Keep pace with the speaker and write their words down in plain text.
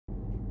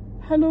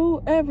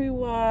Hello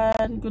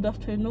everyone, good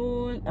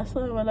afternoon,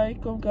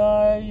 assalamualaikum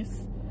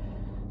guys.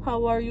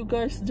 How are you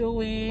guys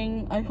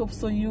doing? I hope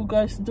so you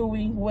guys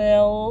doing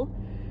well.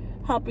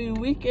 Happy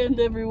weekend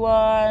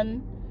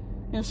everyone.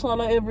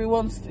 Inshallah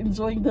everyone's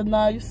enjoying the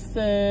nice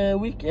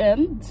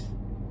weekend.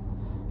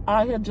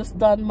 I had just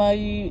done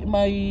my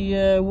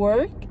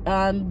work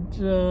and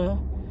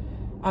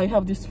I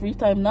have this free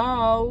time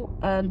now,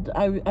 and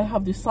I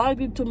have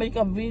decided to make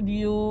a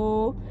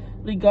video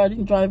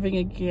regarding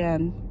driving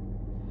again.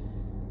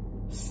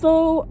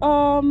 So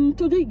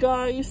today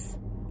guys,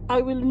 I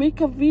will make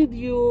a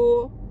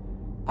video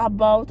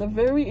about a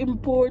very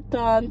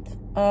important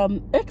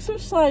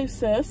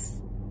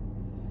exercises,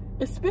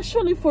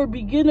 especially for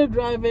beginner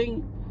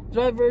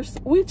drivers,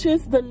 which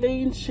is the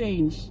lane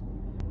change.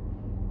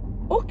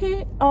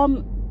 Okay,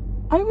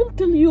 I will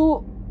tell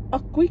you a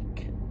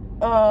quick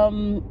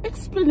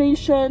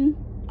explanation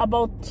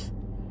about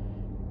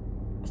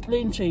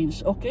lane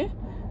change. Okay,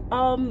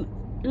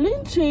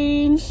 lane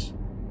change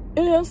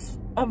is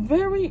a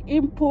very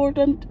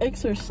important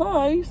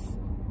exercise,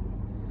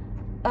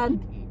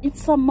 and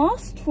it's a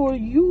must for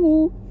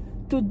you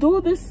to do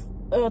this,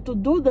 to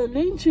do the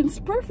lane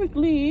change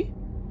perfectly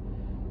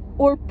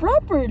or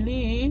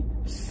properly,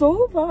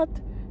 so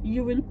that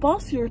you will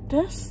pass your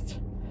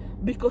test,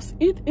 because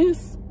it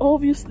is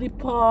obviously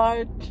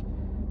part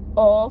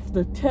of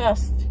the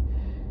test,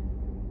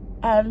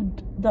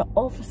 and the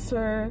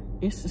officer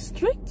is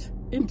strict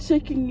in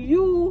checking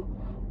you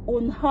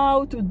on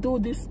how to do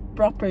this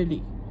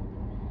properly.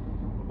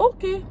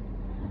 Okay,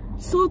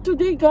 so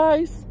today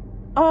guys,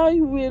 I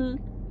will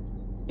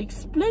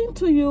explain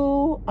to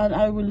you and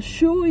I will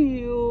show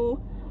you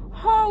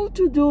how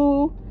to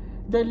do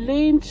the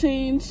lane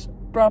change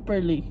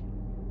properly.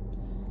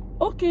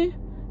 Okay,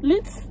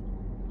 let's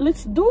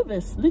do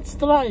this. Let's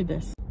try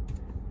this.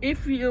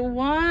 If you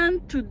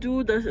want to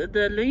do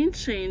the lane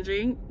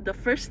changing, the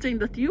first thing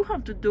that you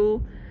have to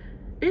do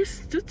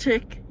is to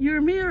check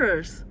your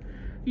mirrors.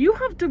 You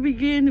have to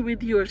begin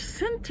with your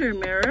center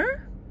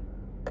mirror,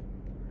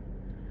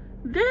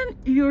 then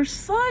your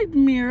side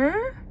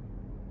mirror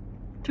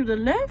to the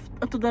left,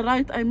 to the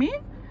right I mean,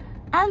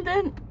 and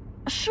then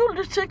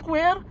shoulder check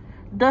where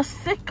the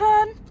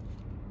second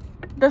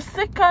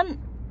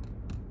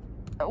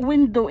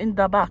window in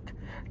the back.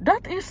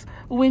 That is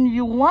when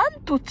you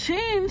want to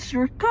change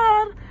your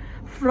car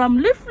from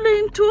left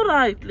lane to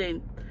right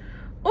lane.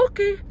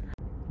 Okay,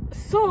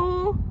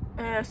 so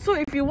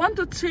if you want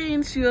to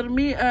change your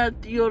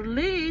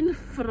lane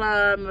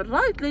from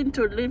right lane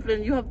to left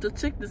lane, you have to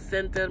check the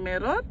center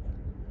mirror,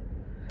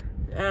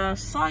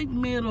 side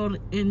mirror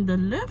in the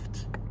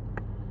left,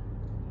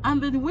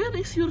 and then where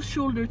is your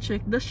shoulder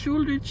check? The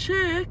shoulder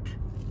check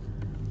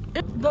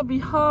is the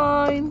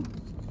behind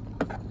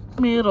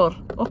mirror.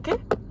 Okay,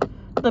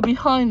 the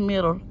behind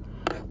mirror,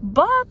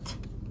 but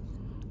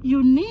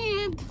you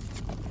need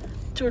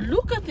to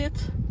look at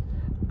it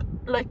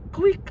like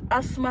quick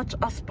as much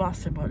as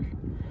possible.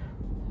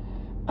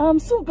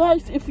 So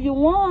guys, if you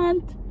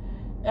want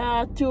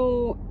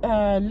to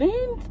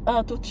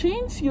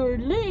change your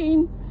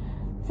lane,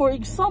 for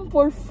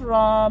example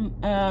from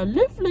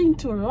left lane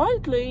to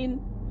right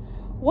lane,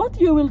 what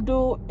you will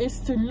do is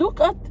to look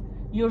at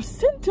your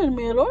center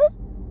mirror,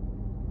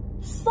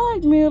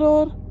 side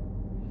mirror,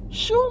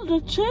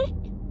 shoulder check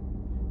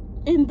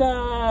in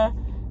the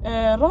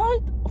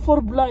right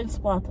for blind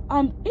spot.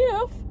 And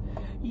if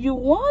you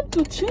want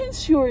to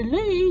change your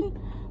lane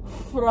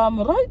from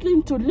right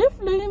lane to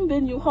left lane,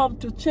 then you have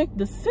to check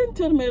the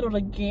center mirror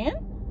again,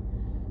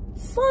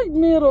 side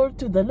mirror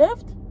to the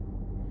left,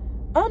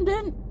 and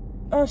then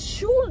a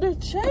shoulder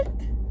check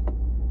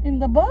in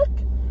the back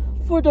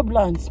for the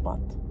blind spot.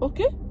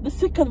 Okay, the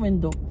second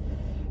window.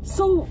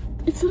 So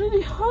it's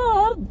really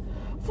hard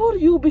for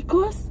you,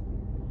 because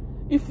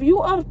if you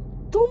are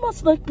too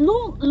much like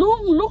long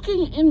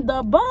looking in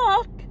the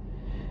back,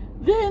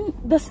 then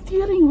the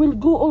steering will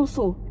go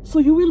also, so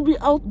you will be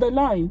out the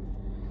line.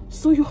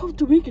 So you have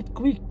to make it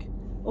quick.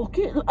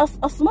 Okay,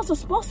 as much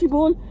as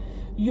possible,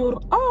 your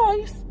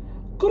eyes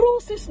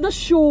crosses the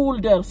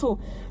shoulder. So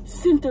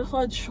center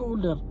side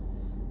shoulder,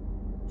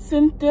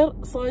 center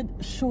side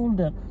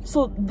shoulder.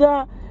 So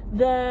the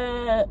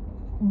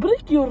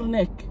break your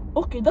neck.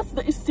 Okay, that's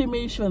the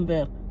estimation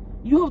there.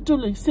 You have to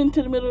like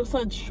center mirror,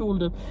 side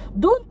shoulder.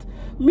 Don't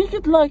make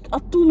it like a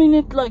 2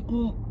 minute like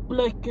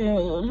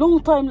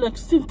long time, like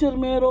center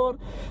mirror,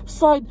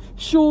 side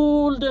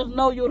shoulder.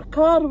 Now your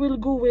car will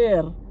go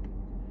where?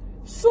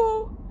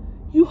 So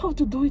you have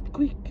to do it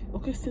quick.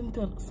 Okay,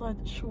 center,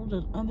 side,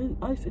 shoulder, and then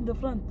eyes in the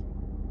front.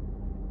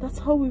 That's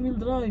how we will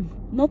drive.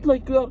 Not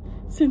like your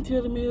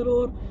center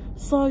mirror,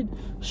 side,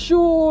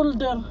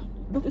 shoulder.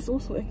 That is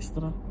also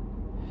extra.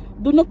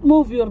 Do not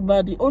move your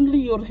body, only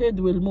your head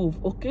will move.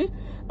 Okay,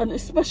 and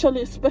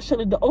especially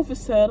the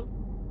officer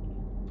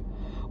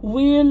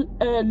will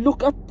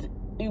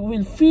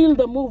will feel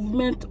the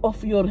movement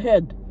of your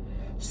head.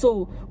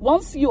 So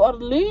once you are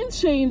lane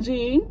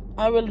changing,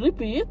 I will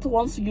repeat,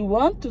 once you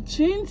want to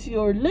change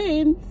your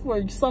lane, for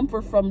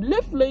example from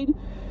left lane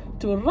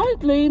to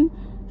right lane,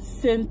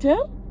 center,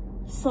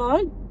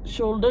 side,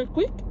 shoulder,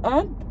 quick,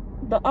 and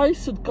the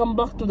eyes should come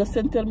back to the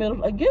center mirror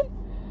again.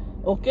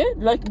 Okay,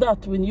 like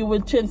that when you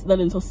will change the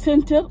lane. So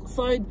center,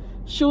 side,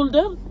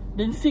 shoulder,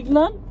 then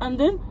signal, and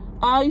then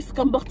eyes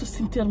come back to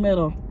center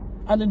mirror,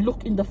 and then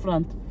look in the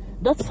front.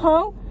 That's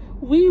how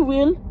we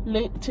will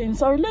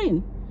change our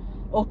lane.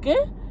 Okay,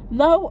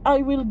 now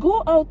I will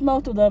go out now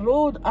to the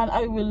road, and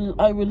I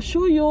will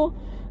show you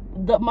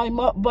my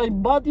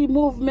body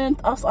movement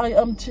as I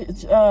am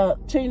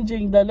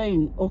changing the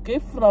lane. Okay,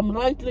 from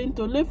right lane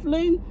to left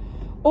lane,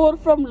 or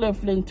from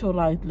left lane to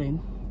right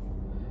lane.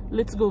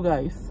 Let's go,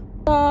 guys.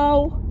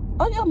 Now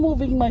I am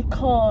moving my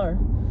car.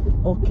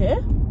 Okay,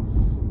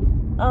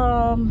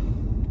 I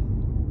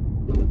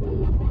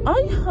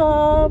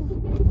have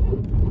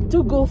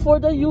to go for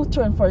the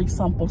U-turn, for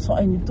example, so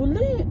I need to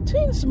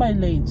change my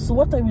lane. So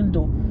what I will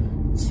do,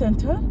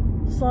 center,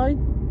 side,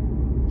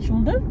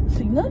 shoulder,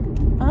 signal,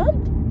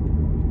 and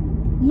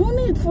no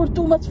need for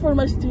too much for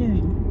my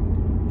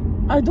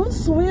steering. I don't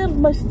swerve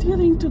my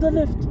steering to the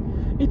left.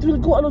 It will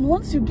go along.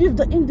 Once you give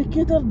the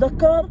indicator, the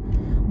car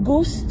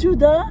goes to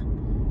the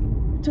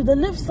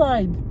left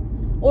side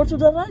or to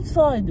the right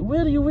side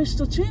where you wish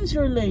to change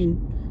your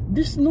lane.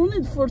 There's no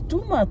need for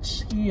too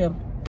much here.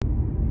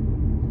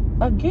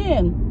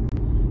 Again,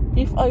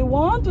 if I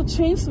want to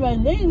change my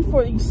lane,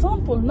 for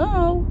example,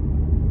 now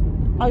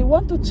I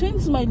want to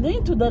change my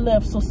lane to the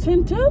left. So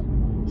center,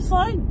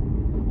 side,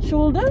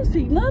 shoulder,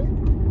 signal,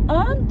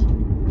 and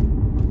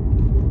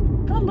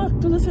come back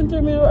to the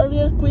center mirror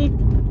real quick,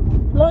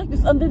 like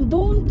this. And then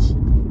don't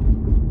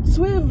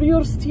swerve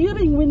your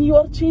steering when you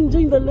are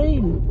changing the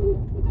lane.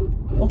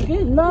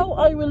 Okay, now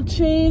I will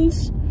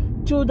change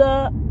to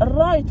the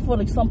right,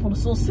 for example.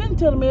 So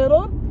center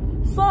mirror,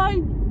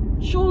 side,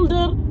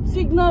 shoulder,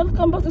 signal,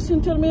 come back to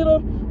center mirror.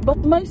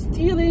 But my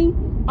steering,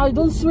 I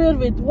don't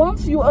swerve it.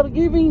 Once you are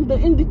giving the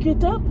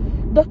indicator,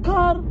 the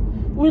car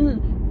will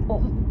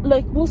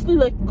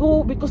mostly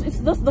go, because it's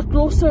just the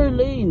closer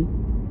lane.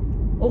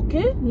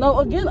 Okay, now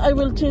again I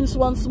will change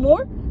once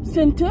more.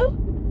 Center,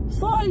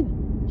 side,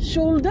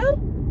 shoulder,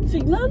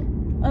 signal,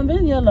 and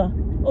then yalla.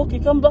 Okay,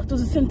 come back to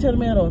the center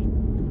mirror.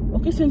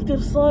 Okay, center,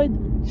 side,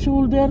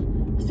 shoulder,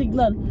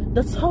 signal.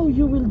 That's how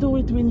you will do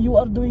it when you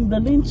are doing the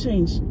lane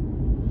change.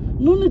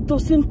 No need to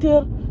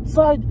center,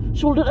 side,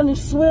 shoulder, and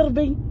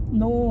swerving.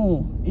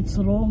 No, it's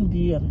wrong,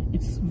 dear.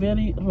 It's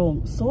very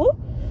wrong. So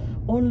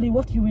only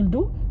what you will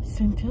do,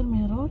 center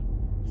mirror,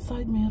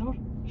 side mirror,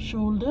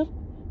 shoulder,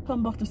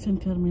 come back to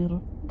center mirror.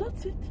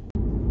 That's it.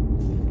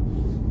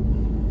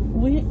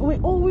 We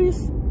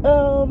always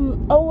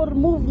our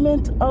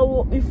movement,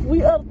 if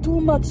we are too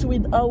much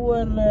with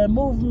our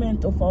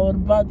movement of our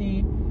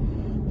body,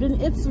 then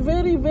it's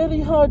very,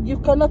 very hard. You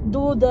cannot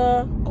do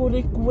the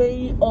correct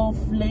way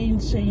of lane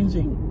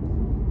changing.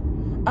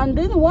 And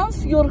then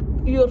once your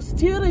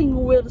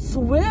steering will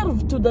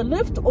swerve to the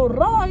left or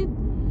right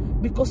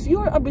because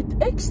you're a bit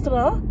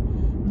extra,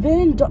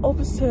 then the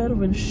officer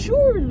will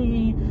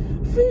surely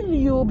feel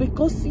you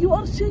because you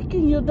are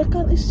shaking. The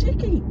car is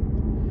shaking.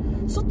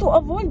 So to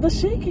avoid the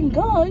shaking,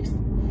 guys,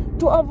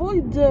 to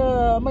avoid,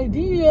 my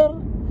dear,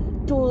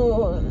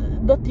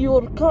 that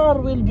your car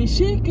will be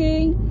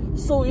shaking.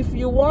 So if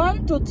you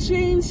want to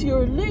change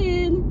your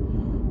lane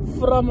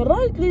from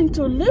right lane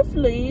to left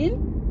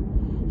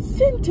lane,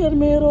 center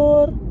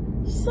mirror,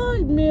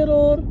 side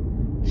mirror,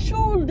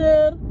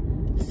 shoulder,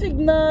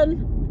 signal,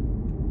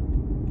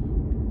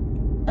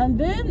 and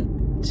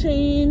then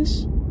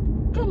change,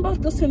 come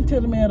back to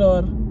center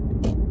mirror.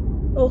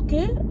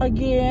 Okay,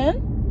 again,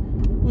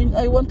 when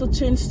I want to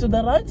change to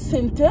the right,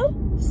 center,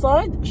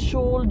 side,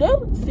 shoulder,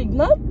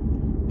 signal,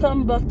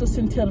 come back to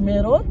center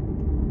mirror.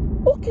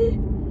 Okay,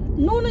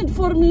 no need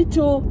for me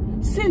to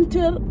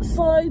center,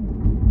 side,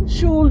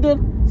 shoulder,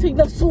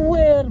 signal,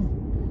 swerve.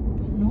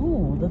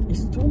 No, that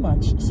is too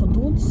much. So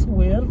don't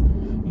swerve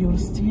your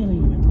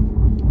steering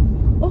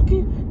wheel.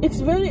 Okay, it's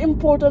very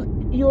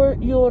important. Your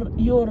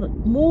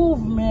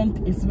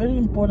movement is very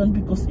important,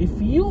 because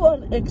if you are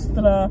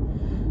extra,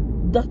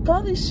 the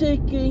car is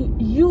shaking,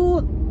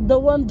 you, the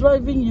one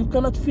driving, you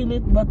cannot feel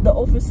it, but the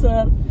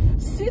officer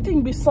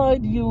sitting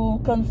beside you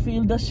can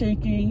feel the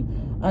shaking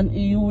and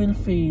you will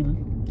fail.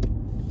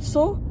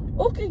 So,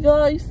 okay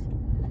guys,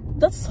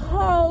 that's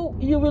how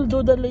you will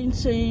do the lane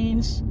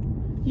change.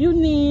 You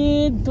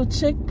need to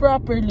check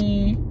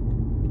properly,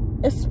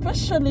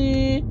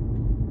 especially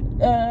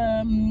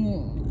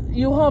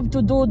you have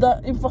to do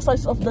the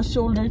emphasis of the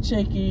shoulder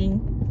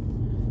checking.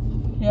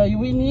 Yeah,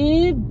 we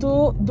need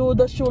to do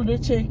the shoulder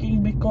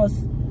checking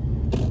because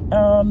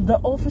the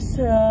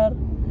officer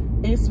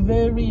is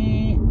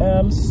very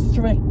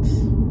strict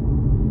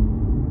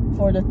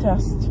for the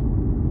test.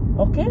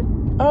 Okay,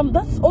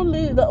 that's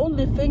the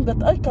only thing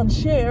that I can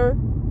share.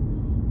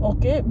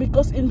 Okay,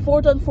 because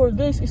important for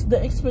this is the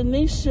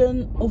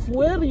explanation of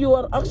where you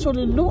are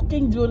actually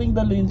looking during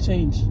the lane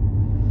change.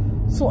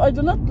 So I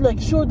do not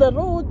show the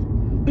road,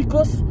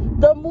 because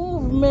the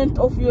movement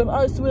of your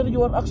eyes, where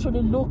you are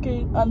actually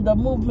looking, and the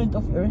movement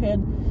of your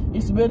head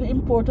is very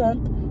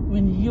important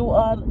when you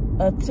are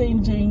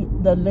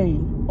changing the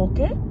lane.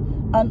 Okay,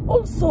 and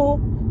also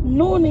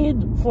No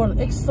need for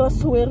extra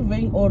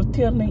swerving or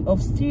turning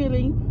of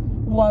steering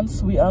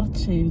once we are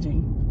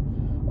changing.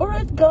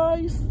 Alright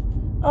guys,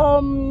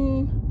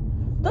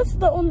 that's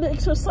the only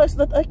exercise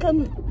that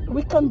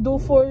we can do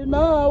for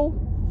now,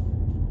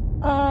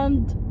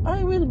 and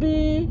I will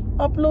be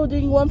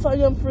uploading once I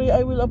am free.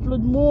 I will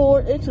upload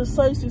more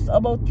exercises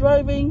about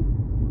driving,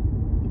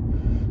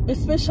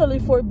 especially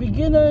for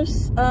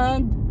beginners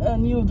and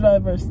new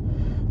drivers.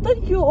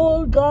 Thank you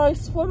all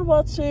guys for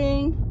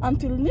watching.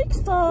 Until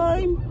next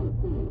time,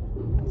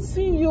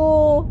 see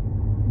you.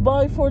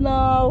 Bye for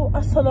now.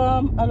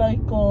 Assalamu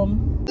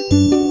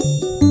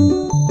alaikum.